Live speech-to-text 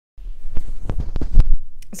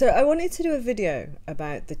So I wanted to do a video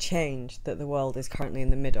about the change that the world is currently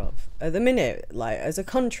in the middle of. At the minute, like as a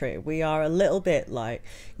country, we are a little bit like,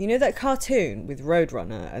 you know that cartoon with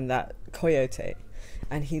Roadrunner and that coyote?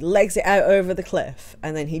 And he legs it out over the cliff,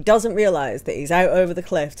 and then he doesn't realise that he's out over the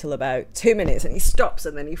cliff till about 2 minutes, and he stops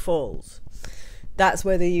and then he falls. That's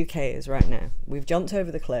where the UK is right now. We've jumped over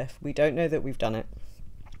the cliff. We don't know that we've done it.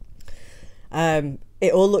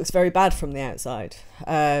 It all looks very bad from the outside.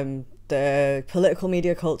 The political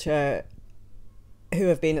media culture who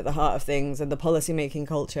have been at the heart of things and the policy making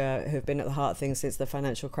culture who have been at the heart of things since the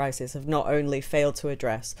financial crisis have not only failed to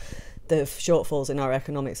address the shortfalls in our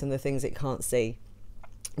economics and the things it can't see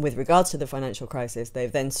with regards to the financial crisis,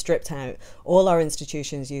 they've then stripped out all our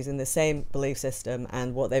institutions using the same belief system,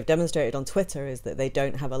 and what they've demonstrated on Twitter is that they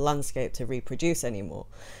don't have a landscape to reproduce anymore.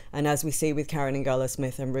 And as we see with Karen Ngala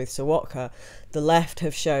Smith and Ruth Sawatka, the left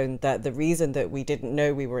have shown that the reason that we didn't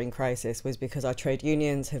know we were in crisis was because our trade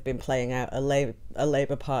unions have been playing out a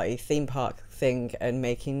Labour Party theme park thing and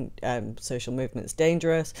making social movements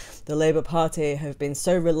dangerous. The Labour Party have been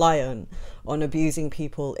so reliant on abusing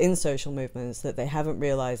people in social movements that they haven't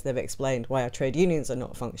realised they've explained why our trade unions are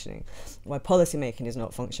not functioning, why policy making is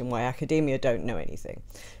not functioning, why academia don't know anything.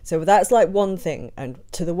 So that's like one thing, and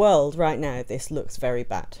to the world right now this looks very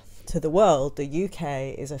bad. To the world, the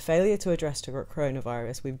UK is a failure to address the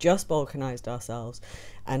coronavirus. We've just balkanised ourselves,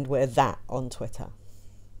 and we're that on Twitter.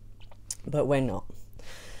 But we're not.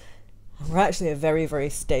 We're actually a very, very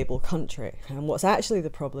stable country. And what's actually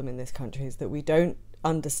the problem in this country is that we don't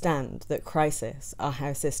understand that crises are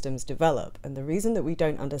how systems develop. And the reason that we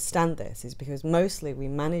don't understand this is because mostly we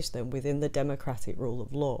manage them within the democratic rule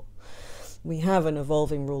of law. We have an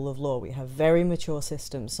evolving rule of law. We have very mature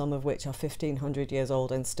systems, some of which are 1,500 years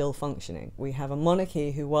old and still functioning. We have a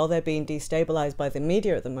monarchy who, while they're being destabilised by the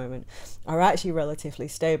media at the moment, are actually relatively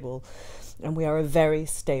stable. And we are a very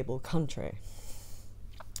stable country.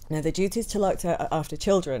 Now, the duties to look after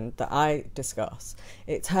children that I discuss,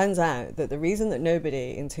 it turns out that the reason that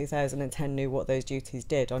nobody in 2010 knew what those duties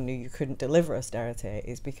did or knew you couldn't deliver austerity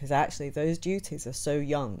is because actually those duties are so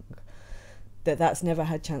young that that's never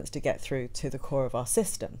had a chance to get through to the core of our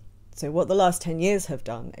system. So what the last 10 years have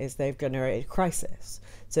done is they've generated crisis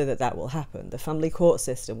so that that will happen. The family court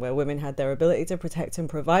system, where women had their ability to protect and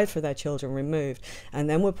provide for their children removed and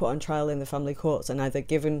then were put on trial in the family courts and either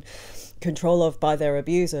given control of by their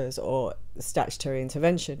abusers or statutory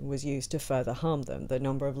intervention, was used to further harm them. The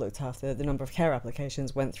number of care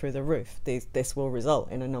applications went through the roof. This will result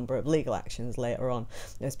in a number of legal actions later on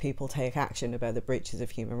as people take action about the breaches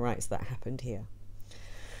of human rights that happened here.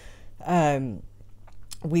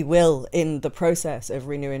 We will, in the process of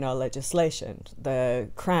renewing our legislation, the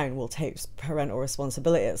Crown will take parental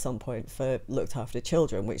responsibility at some point for looked after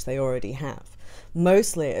children, which they already have.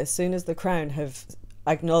 Mostly, as soon as the Crown have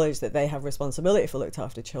acknowledged that they have responsibility for looked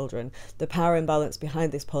after children, the power imbalance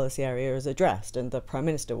behind this policy area is addressed, and the Prime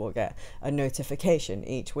Minister will get a notification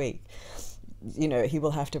each week. You know, he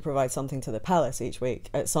will have to provide something to the palace each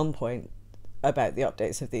week at some point about the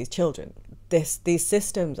updates of these children. These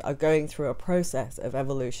systems are going through a process of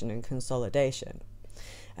evolution and consolidation,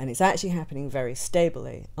 and it's actually happening very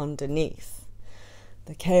stably underneath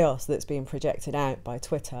the chaos that's being projected out by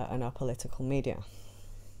Twitter and our political media.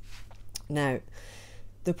 Now,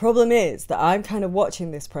 the problem is that I'm kind of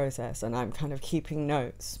watching this process and I'm kind of keeping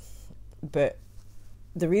notes, but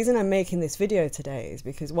the reason I'm making this video today is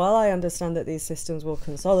because while I understand that these systems will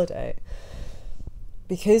consolidate,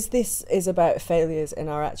 because this is about failures in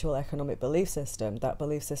our actual economic belief system, that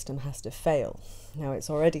belief system has to fail. Now, it's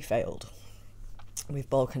already failed. We've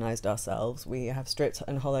balkanised ourselves. We have stripped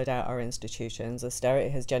and hollowed out our institutions. Austerity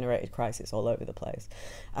has generated crisis all over the place.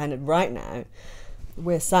 And right now,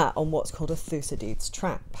 we're sat on what's called a Thucydides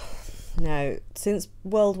trap. Now, since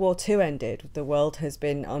World War II ended, the world has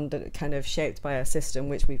been kind of shaped by a system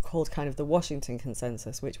which we've called kind of the Washington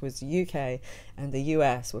Consensus, which was the UK and the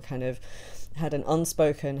US were kind of had an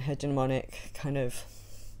unspoken hegemonic kind of,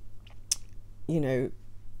 you know,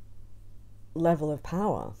 level of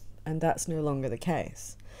power, and that's no longer the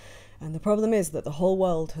case. And the problem is that the whole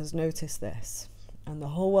world has noticed this, and the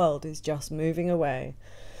whole world is just moving away.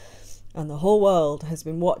 And the whole world has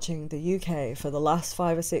been watching the UK for the last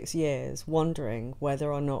 5 or 6 years, wondering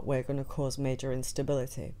whether or not we're going to cause major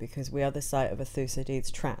instability, because we are the site of a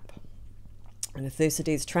Thucydides trap. And a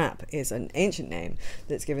Thucydides trap is an ancient name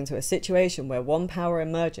that's given to a situation where one power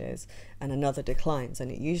emerges and another declines,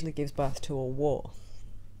 and it usually gives birth to a war.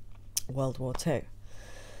 World War II.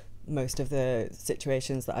 Most of the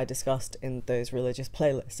situations that I discussed in those religious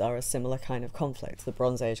playlists are a similar kind of conflict: the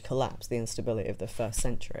Bronze Age collapse, the instability of the 1st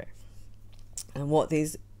century. And what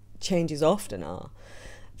these changes often are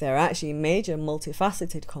They're actually major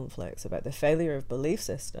multifaceted conflicts about the failure of belief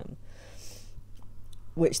system,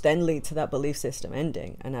 which then lead to that belief system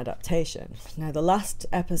ending and adaptation. Now, the last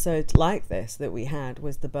episode like this that we had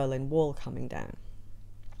was the Berlin Wall coming down.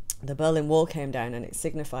 The Berlin Wall came down and it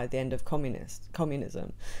signified the end of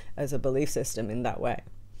communism as a belief system in that way.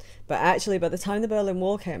 But actually, by the time the Berlin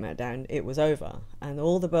Wall came down, it was over. And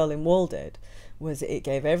all the Berlin Wall did was it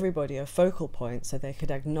gave everybody a focal point so they could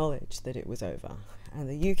acknowledge that it was over. And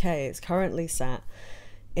the UK is currently sat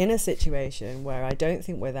in a situation where I don't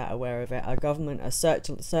think we're that aware of it. Our government are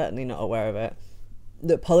certainly not aware of it.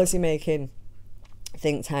 The policymaking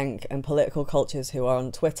think tank and political cultures who are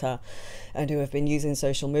on Twitter and who have been using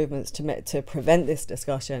social movements to prevent this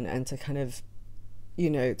discussion and to kind of, you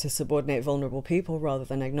know, to subordinate vulnerable people rather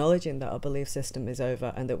than acknowledging that our belief system is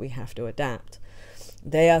over and that we have to adapt.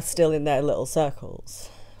 They are still in their little circles.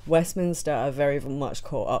 Westminster are very much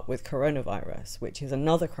caught up with coronavirus, which is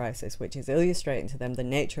another crisis, which is illustrating to them the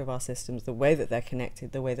nature of our systems, the way that they're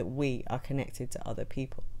connected, the way that we are connected to other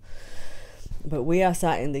people. But we are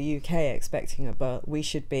sat in the UK expecting we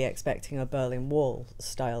should be expecting a Berlin Wall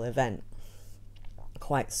style event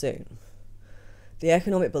quite soon. The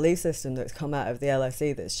economic belief system that's come out of the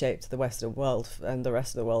LSE that's shaped the Western world and the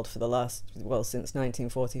rest of the world for the last, well, since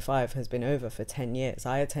 1945 has been over for 10 years.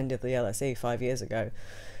 I attended the LSE 5 years ago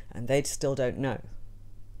and they still don't know.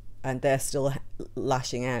 And they're still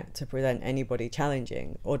lashing out to prevent anybody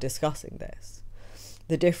challenging or discussing this.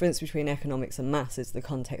 The difference between economics and maths is the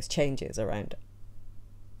context changes around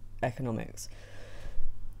economics.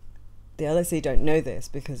 The LSE don't know this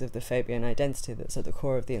because of the Fabian identity that's at the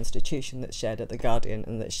core of the institution that's shared at the Guardian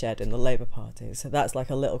and that's shared in the Labour Party. So that's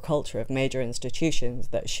like a little culture of major institutions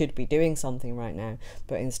that should be doing something right now,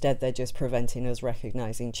 but instead they're just preventing us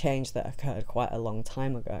recognising change that occurred quite a long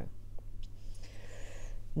time ago.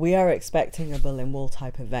 We are expecting a Berlin Wall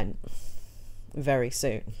type event very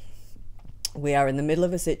soon. We are in the middle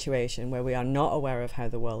of a situation where we are not aware of how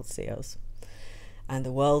the world sees us. And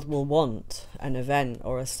the world will want an event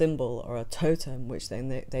or a symbol or a totem which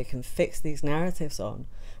then they can fix these narratives on,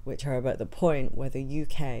 which are about the point where the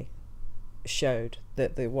UK showed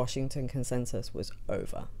that the Washington consensus was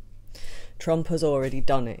over. Trump has already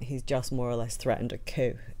done it. He's just more or less threatened a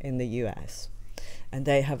coup in the US. And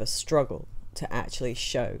they have a struggle to actually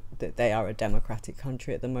show that they are a democratic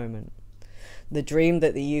country at the moment. The dream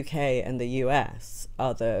that the UK and the US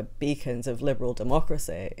are the beacons of liberal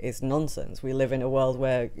democracy is nonsense. We live in a world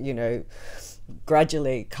where, you know,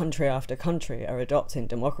 gradually country after country are adopting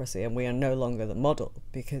democracy and we are no longer the model,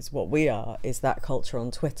 because what we are is that culture on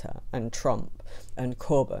Twitter and Trump and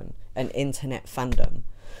Corbyn and internet fandom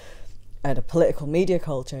and a political media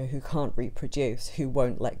culture who can't reproduce, who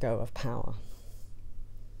won't let go of power.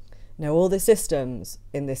 Now, all the systems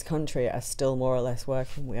in this country are still more or less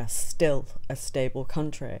working. We are still a stable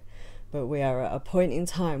country, but we are at a point in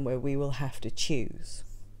time where we will have to choose.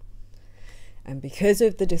 And because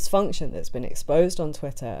of the dysfunction that's been exposed on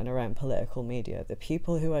Twitter and around political media, the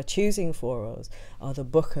people who are choosing for us are the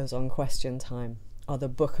bookers on Question Time, are the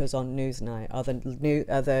bookers on Newsnight,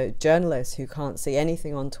 are the journalists who can't see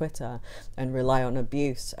anything on Twitter and rely on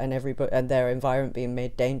abuse and their environment being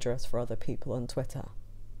made dangerous for other people on Twitter.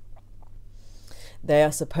 They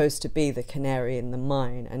are supposed to be the canary in the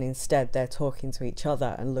mine, and instead they're talking to each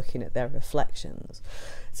other and looking at their reflections.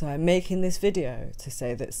 So I'm making this video to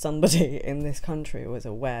say that somebody in this country was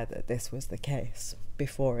aware that this was the case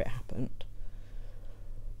before it happened.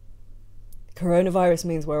 Coronavirus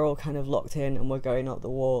means we're all kind of locked in and we're going up the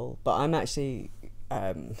wall, but I'm actually,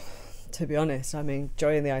 to be honest, I'm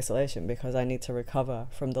enjoying the isolation because I need to recover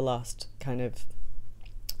from the last kind of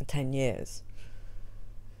 10 years.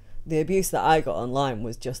 The abuse that I got online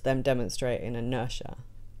was just them demonstrating inertia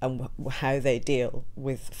and how they deal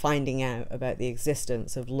with finding out about the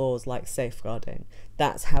existence of laws like safeguarding.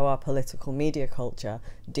 That's how our political media culture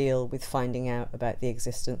deal with finding out about the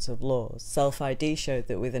existence of laws. Self-ID showed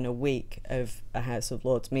that within a week of a House of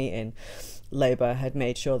Lords meeting, Labour had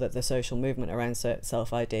made sure that the social movement around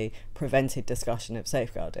self-ID prevented discussion of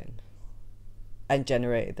safeguarding and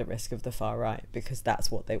generated the risk of the far right, because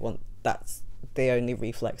that's what they want. That's the only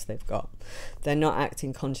reflex they've got. They're not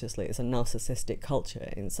acting consciously. It's a narcissistic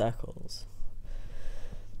culture in circles.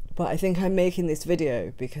 But I think I'm making this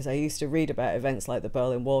video because I used to read about events like the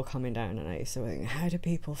Berlin Wall coming down, and I used to think, how do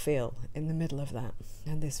people feel in the middle of that?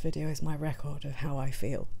 And this video is my record of how I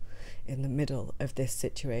feel in the middle of this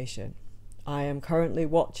situation. I am currently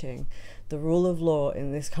watching the rule of law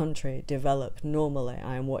in this country develop normally.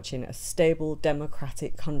 I am watching a stable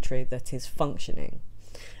democratic country that is functioning.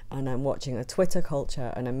 And I'm watching a Twitter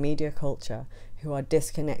culture and a media culture who are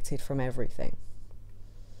disconnected from everything.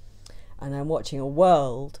 And I'm watching a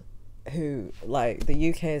world who, like, the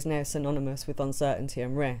UK is now synonymous with uncertainty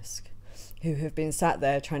and risk, who have been sat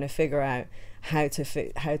there trying to figure out how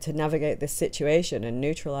to navigate this situation and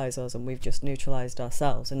neutralise us, and we've just neutralised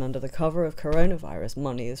ourselves. And under the cover of coronavirus,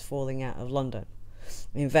 money is falling out of London.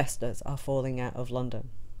 Investors are falling out of London.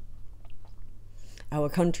 Our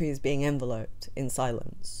country is being enveloped in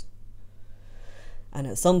silence. And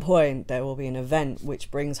at some point, there will be an event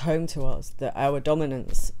which brings home to us that our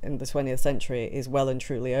dominance in the 20th century is well and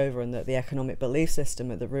truly over, and that the economic belief system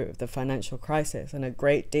at the root of the financial crisis and a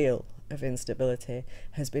great deal of instability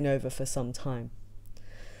has been over for some time.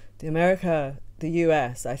 The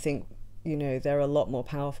US, I think, they're a lot more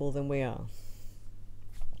powerful than we are.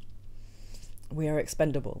 We are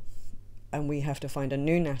expendable. And we have to find a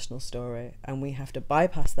new national story, and we have to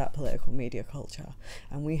bypass that political media culture,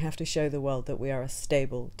 and we have to show the world that we are a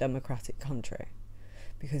stable, democratic country.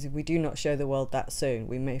 Because if we do not show the world that soon,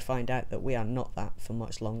 we may find out that we are not that for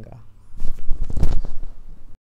much longer.